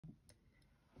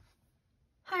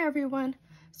Hi everyone!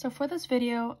 So for this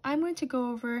video, I'm going to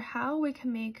go over how we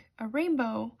can make a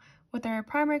rainbow with our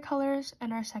primary colors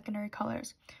and our secondary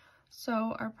colors.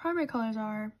 So our primary colors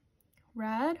are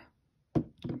red,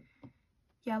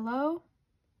 yellow,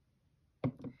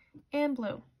 and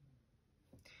blue.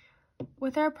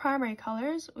 With our primary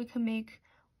colors, we can make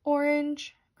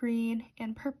orange, green,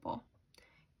 and purple.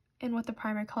 And with the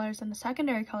primary colors and the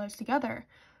secondary colors together,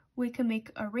 we can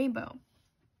make a rainbow.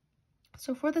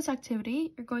 So for this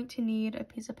activity, you're going to need a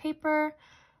piece of paper,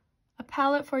 a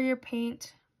palette for your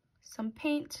paint, some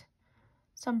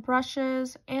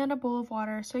brushes, and a bowl of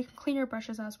water so you can clean your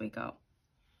brushes as we go.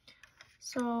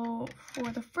 So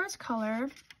for the first color,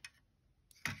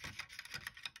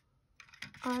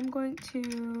 I'm going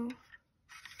to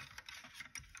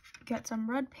get some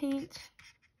red paint.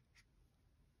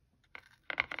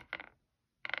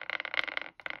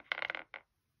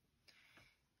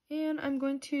 And I'm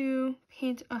going to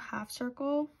paint a half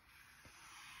circle.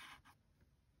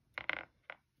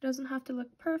 It doesn't have to look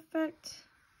perfect.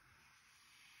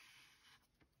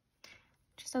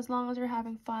 Just as long as you're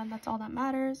having fun, that's all that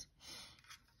matters.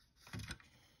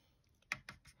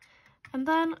 And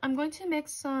then I'm going to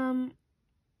mix some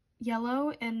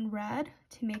yellow and red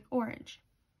to make orange.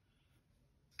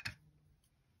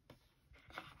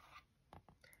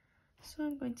 So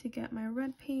I'm going to get my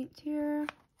red paint here.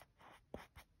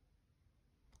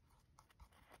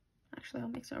 Actually, I'll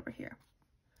mix it over here.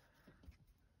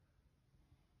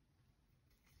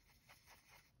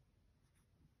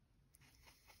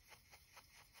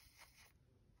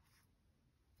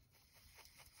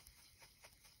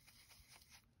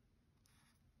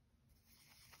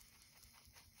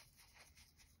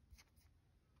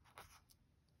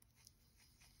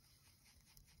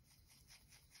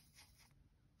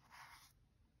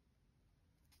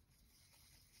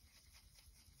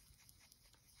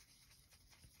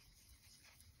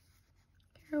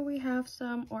 Here we have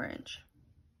some orange.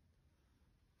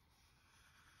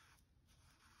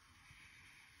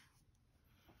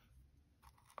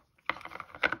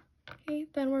 Okay,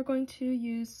 then we're going to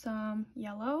use some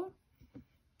yellow.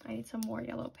 I need some more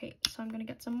yellow paint, so I'm going to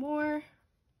get some more.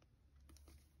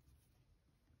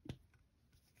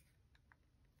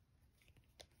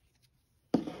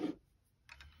 We're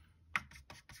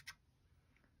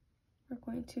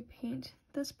going to paint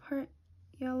this part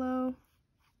yellow.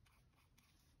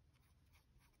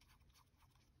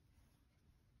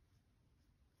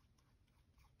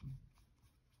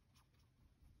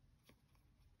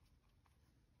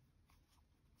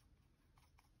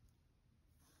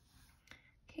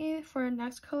 Okay, for our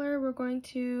next color, we're going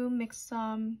to mix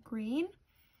some green.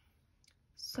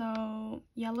 So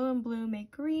yellow and blue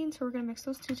make green, so we're going to mix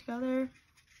those two together.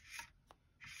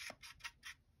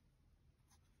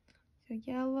 So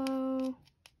yellow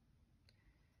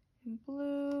and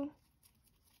blue.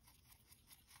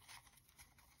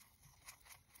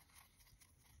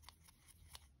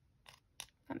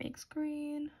 That makes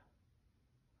green.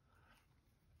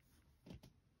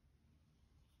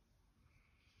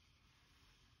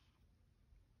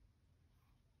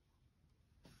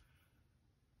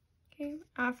 Okay,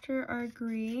 after our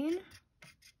green,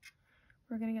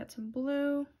 we're gonna get some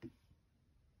blue,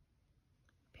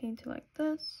 paint it like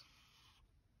this.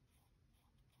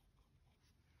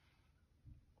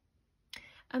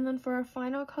 And then for our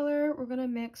final color, we're gonna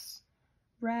mix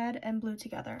red and blue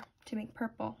together to make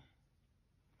purple.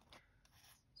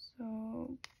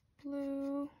 So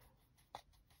blue,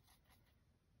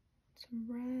 some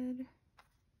red.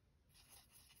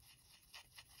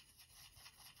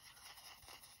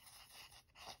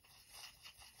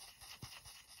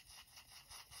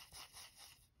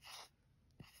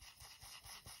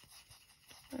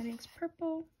 That makes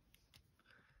purple.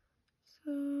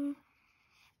 So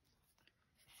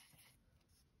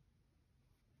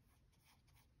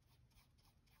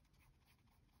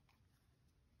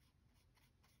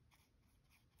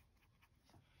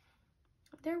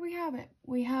there we have it.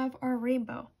 We have our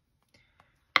rainbow.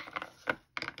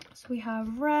 So we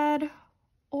have red,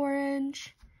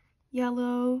 orange,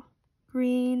 yellow,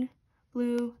 green,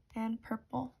 blue, and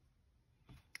purple.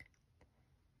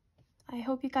 I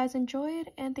hope you guys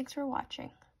enjoyed, and thanks for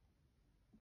watching.